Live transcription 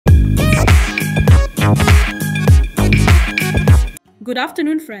Good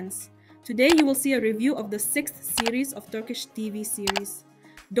afternoon, friends. Today you will see a review of the 6th series of Turkish TV series.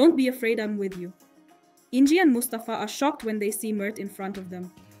 Don't be afraid, I'm with you. Inci and Mustafa are shocked when they see Mert in front of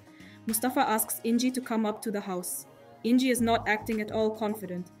them. Mustafa asks Inci to come up to the house. Inci is not acting at all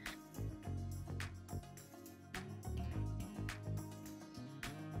confident.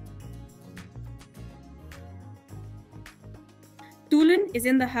 Tulin is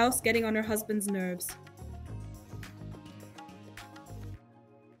in the house getting on her husband's nerves.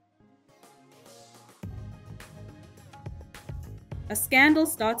 A scandal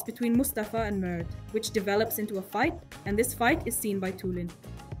starts between Mustafa and Mert, which develops into a fight, and this fight is seen by Tulin.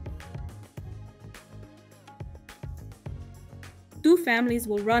 Two families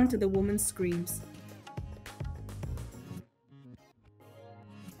will run to the woman's screams.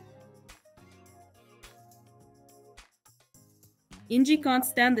 Inci can't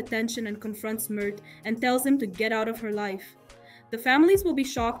stand the tension and confronts Mert and tells him to get out of her life. The families will be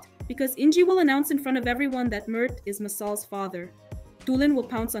shocked because Inci will announce in front of everyone that Mert is Masal's father. Tulin will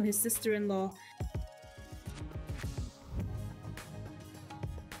pounce on his sister-in-law.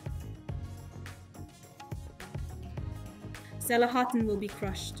 Selahattin will be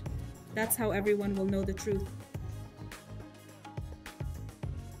crushed. That's how everyone will know the truth.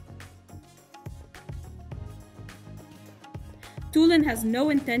 Tulin has no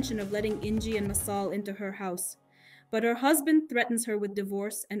intention of letting Inci and Masal into her house, but her husband threatens her with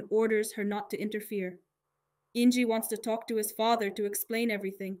divorce and orders her not to interfere. Inci wants to talk to his father to explain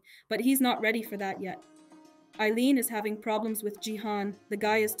everything, but he's not ready for that yet. Eileen is having problems with Jihan. The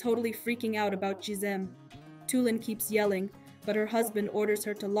guy is totally freaking out about Gizem. Tulin keeps yelling, but her husband orders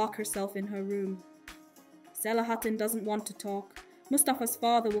her to lock herself in her room. Selahattin doesn't want to talk. Mustafa's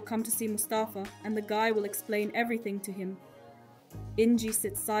father will come to see Mustafa, and the guy will explain everything to him. Inci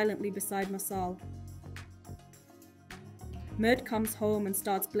sits silently beside Masal. Mert comes home and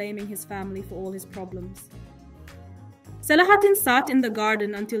starts blaming his family for all his problems. Selahattin sat in the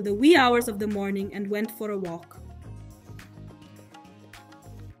garden until the wee hours of the morning and went for a walk.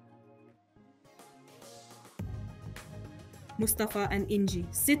 Mustafa and Inci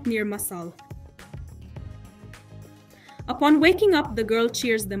sit near Masal. Upon waking up, the girl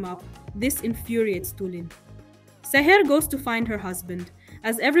cheers them up. This infuriates Tulin. Seher goes to find her husband,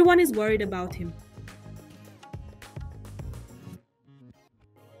 as everyone is worried about him.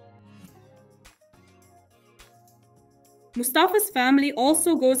 Mustafa's family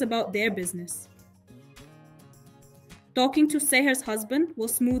also goes about their business. Talking to Seher's husband will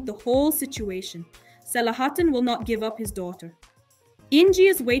smooth the whole situation. Selahattin will not give up his daughter. Inci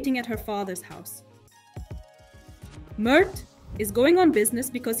is waiting at her father's house. Mert is going on business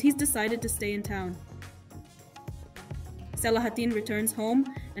because he's decided to stay in town. Selahattin returns home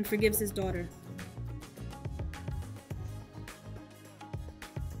and forgives his daughter.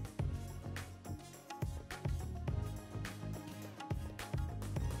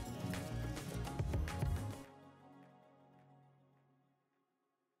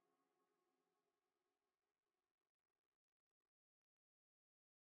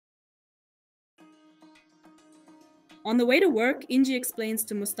 On the way to work, Inci explains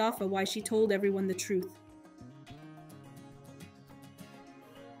to Mustafa why she told everyone the truth.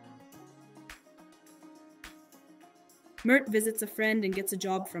 Mert visits a friend and gets a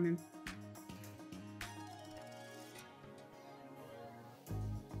job from him.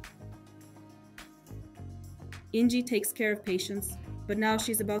 Inci takes care of patients, but now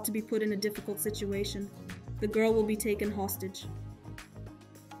she's about to be put in a difficult situation. The girl will be taken hostage.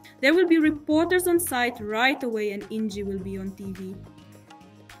 There will be reporters on site right away and Inci will be on TV.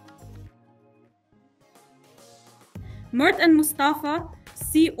 Mert and Mustafa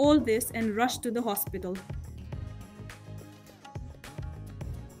see all this and rush to the hospital.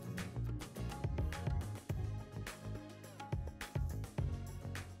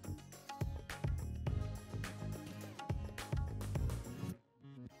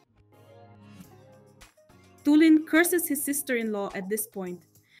 Tulin curses his sister-in-law at this point.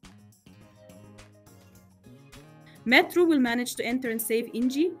 Metru will manage to enter and save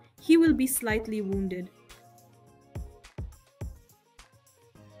Inci. He will be slightly wounded.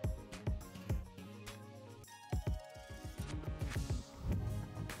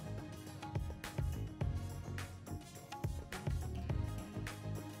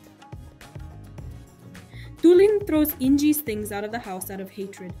 Tulin throws Inci's things out of the house out of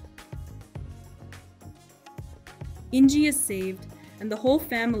hatred. Inci is saved, and the whole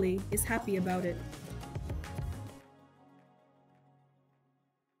family is happy about it.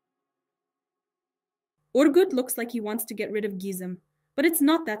 Urgut looks like he wants to get rid of Gizem, but it's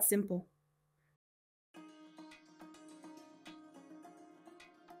not that simple.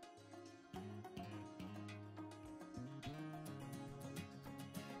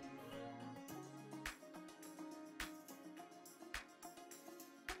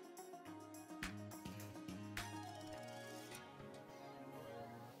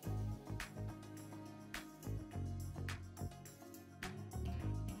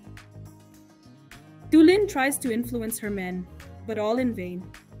 Tulin tries to influence her men, but all in vain.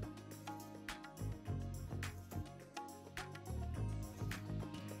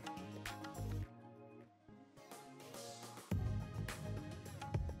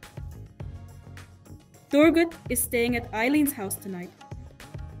 Turgut is staying at Eileen's house tonight.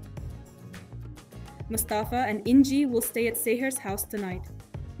 Mustafa and Inci will stay at Seher's house tonight.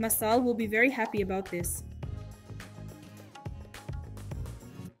 Masal will be very happy about this.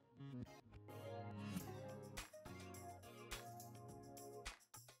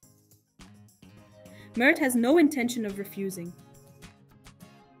 Mert has no intention of refusing.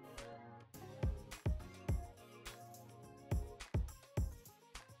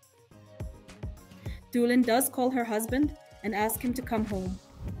 Tulin does call her husband and ask him to come home.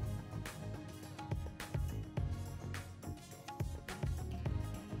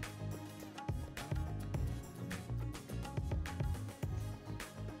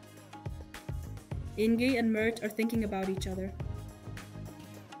 Ingi and Mert are thinking about each other.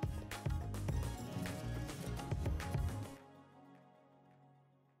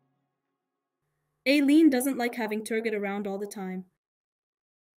 Aileen doesn't like having Turgut around all the time.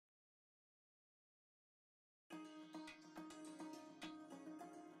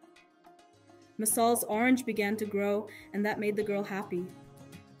 Masal's orange began to grow, and that made the girl happy.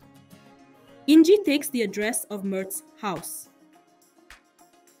 Inci takes the address of Mert's house.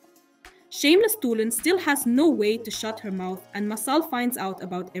 Shameless Tulin still has no way to shut her mouth, and Masal finds out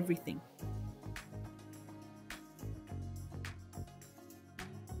about everything.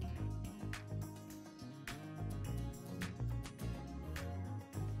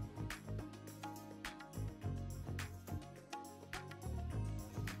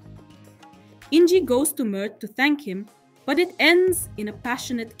 Inci goes to Mert to thank him, but it ends in a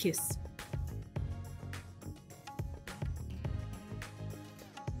passionate kiss.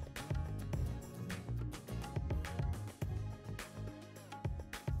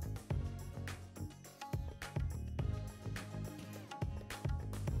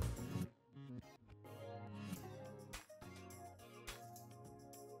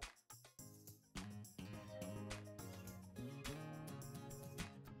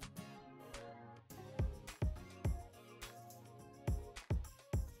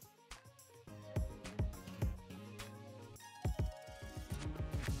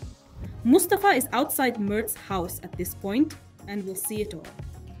 Mustafa is outside Mert's house at this point and will see it all.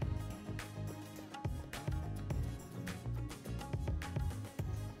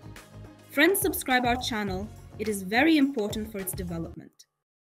 Friends, subscribe our channel. It is very important for its development.